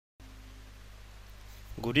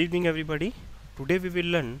Good evening, everybody. Today we will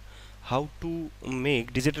learn how to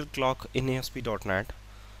make digital clock in ASP.NET.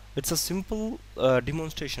 It's a simple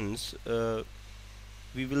demonstrations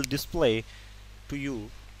we will display to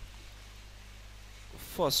you.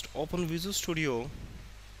 First, open Visual Studio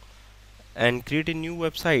and create a new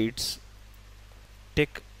websites.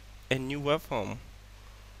 Take a new web form,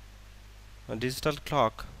 a digital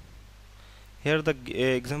clock. Here the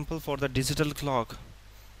example for the digital clock.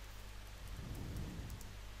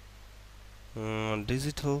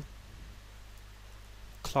 Digital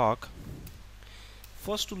clock.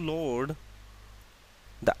 First, to load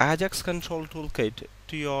the Ajax control toolkit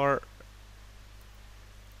to your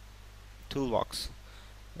toolbox.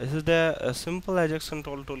 This is the simple Ajax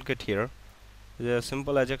control toolkit here. The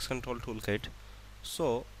simple Ajax control toolkit.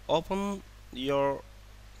 So open your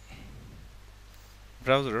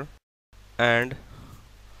browser and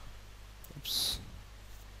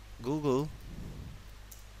Google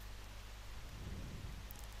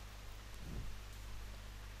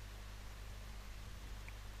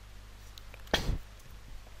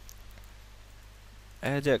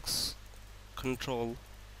Ajax control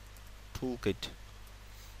toolkit.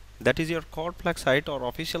 That is your Codeplex site or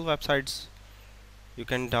official websites. You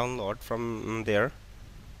can download from there.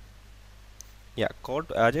 Yeah,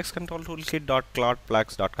 code Ajax control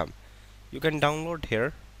toolkit.cloudplex.com. You can download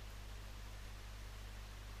here.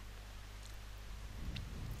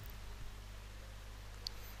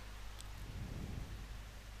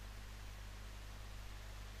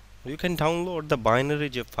 You can download the binary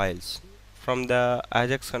zip files from the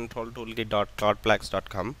Ajax control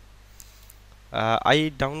toolkit.cloudplex.com.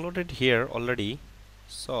 I downloaded here already,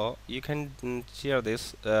 so you can share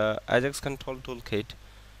this Ajax control toolkit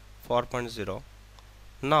 4.0.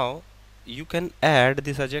 Now you can add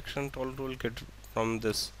this Ajax control toolkit from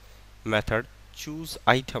this method. Choose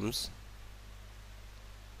items.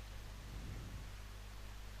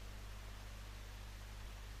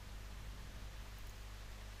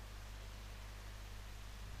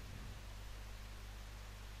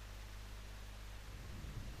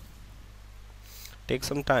 Take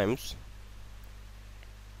some times.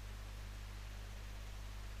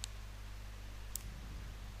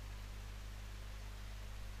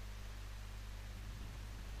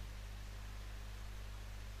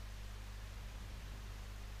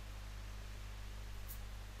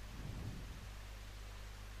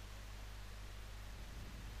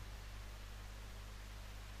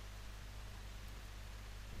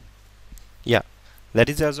 Yeah, that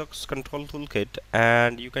is Ajax control toolkit,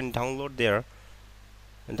 and you can download there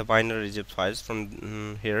in the binary zip files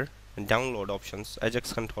from here. And download options.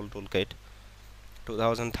 Ajax control toolkit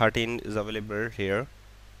 2013 is available here.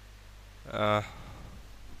 The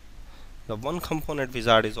one component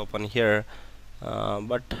wizard is open here,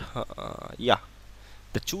 but yeah,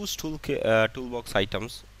 the choose toolbox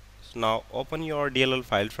items. So now open your DLL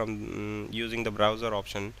file from using the browser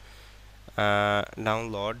option.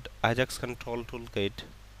 Download Ajax control toolkit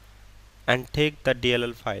and take the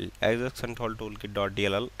DLL file Ajax control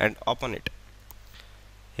toolkit.dll and open it.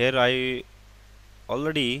 Here I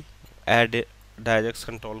already add the Ajax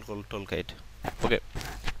control toolkit. Okay,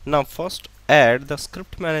 now first add the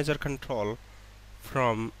script manager control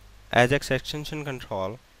from Ajax extension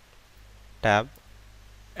control tab,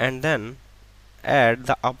 and then add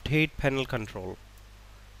the update panel control.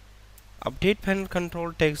 Update panel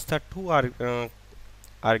control takes the two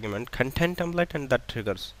argument, content template and the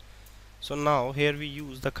triggers. So now here we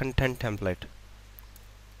use the content template,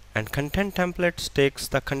 and content templates takes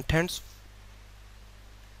the contents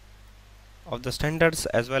of the standards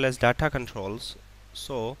as well as data controls.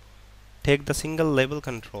 So take the single label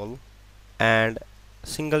control and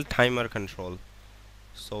single timer control.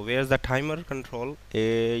 So where's the timer control?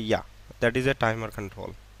 Yeah, that is a timer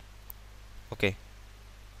control. Okay,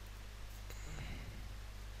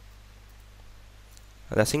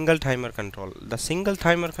 the single timer control. The single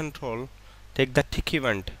timer control take the tick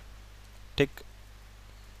event. Tick.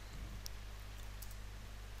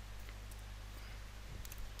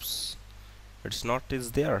 Oops, it's not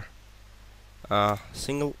is there.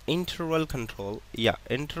 Single interval control. Yeah,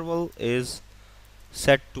 interval is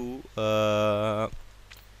set to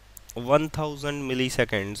 1000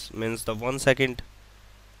 milliseconds, means the 1 second.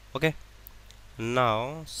 Okay,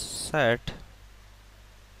 now set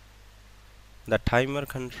the timer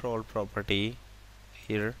control property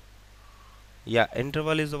here. Yeah,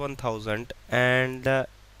 interval is 1000 and the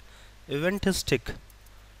event is tick.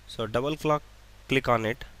 So double click on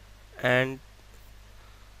it and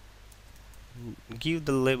give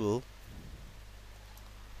the label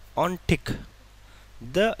on tick.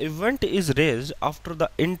 The event is raised after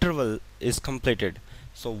the interval is completed.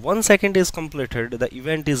 So 1 second is completed, the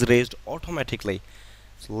event is raised automatically.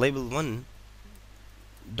 So label 1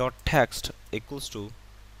 dot text equals to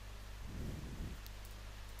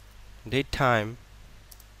date time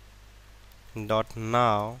dot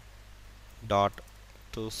now dot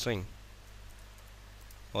to string.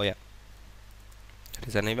 Oh yeah, that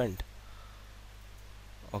is an event.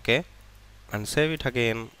 Okay, and save it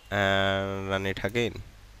again and run it again.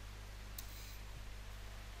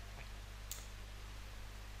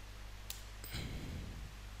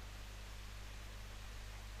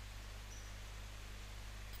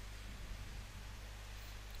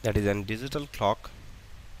 That is a digital clock.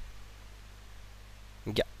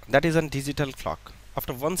 Yeah, that is a digital clock.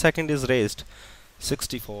 After 1 second is raised,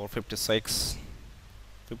 64, 56,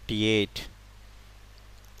 58,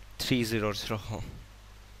 300,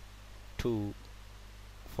 2,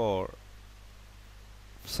 4,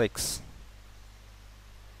 6,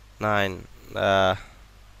 9.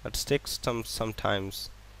 It takes sometimes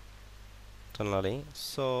internally.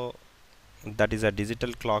 So that is a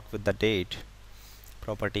digital clock with the date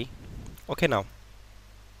property. Okay, now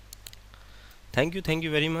thank you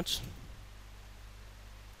very much.